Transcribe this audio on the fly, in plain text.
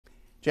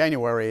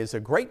January is a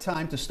great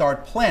time to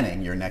start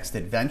planning your next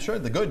adventure.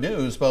 The good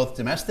news, both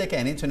domestic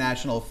and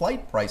international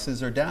flight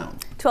prices are down.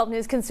 12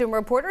 News consumer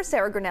reporter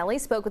Sarah Granelli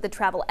spoke with a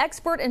travel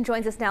expert and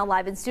joins us now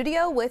live in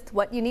studio with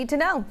what you need to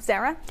know.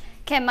 Sarah?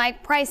 Kim,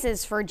 Mike,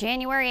 prices for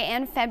January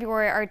and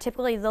February are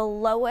typically the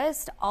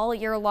lowest all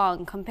year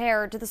long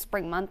compared to the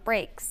spring month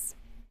breaks.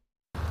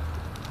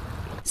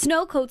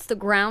 Snow coats the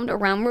ground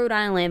around Rhode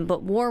Island,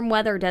 but warm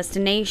weather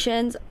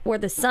destinations where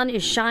the sun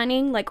is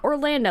shining, like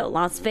Orlando,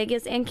 Las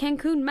Vegas, and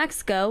Cancun,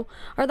 Mexico,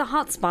 are the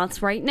hot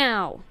spots right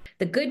now.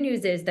 The good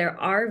news is there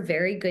are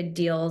very good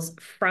deals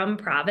from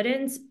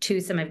Providence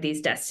to some of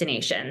these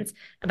destinations.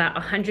 About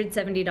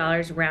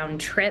 $170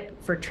 round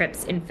trip for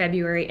trips in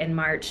February and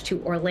March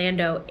to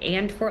Orlando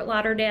and Fort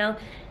Lauderdale,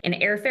 and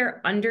airfare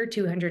under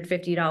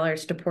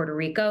 $250 to Puerto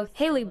Rico.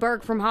 Haley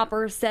Berg from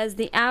Hopper says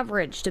the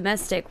average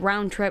domestic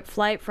round trip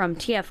flight from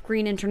TF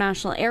Green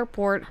International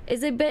Airport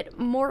is a bit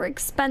more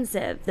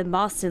expensive than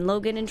Boston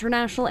Logan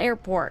International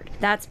Airport.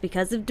 That's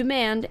because of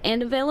demand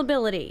and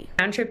availability.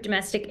 Round trip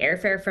domestic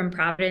airfare from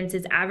Providence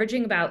is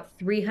averaging about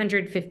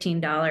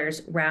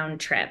 $315 round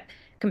trip.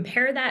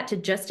 Compare that to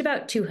just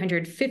about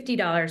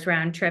 $250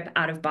 round trip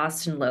out of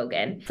Boston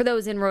Logan. For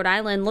those in Rhode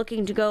Island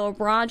looking to go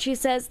abroad, she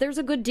says there's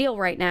a good deal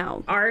right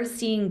now. Are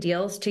seeing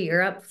deals to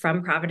Europe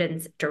from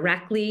Providence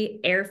directly.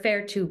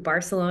 Airfare to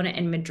Barcelona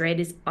and Madrid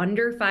is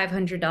under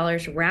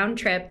 $500 round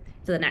trip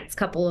for the next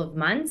couple of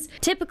months.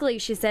 Typically,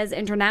 she says,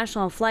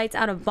 international flights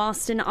out of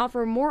Boston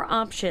offer more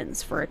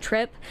options for a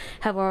trip.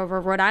 However,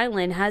 Rhode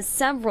Island has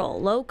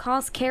several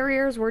low-cost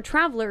carriers where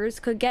travelers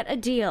could get a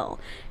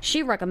deal.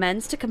 She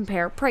recommends to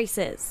compare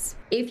prices.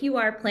 If you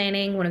are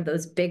planning one of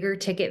those bigger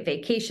ticket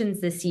vacations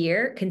this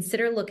year,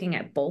 consider looking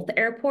at both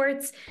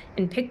airports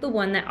and pick the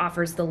one that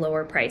offers the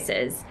lower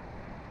prices.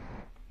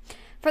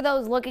 For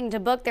those looking to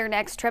book their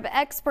next trip,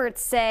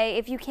 experts say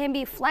if you can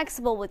be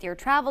flexible with your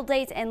travel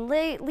dates and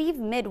leave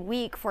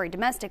midweek for a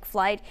domestic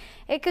flight,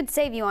 it could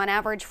save you on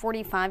average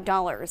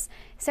 $45.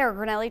 Sarah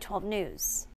Granelli, 12 News.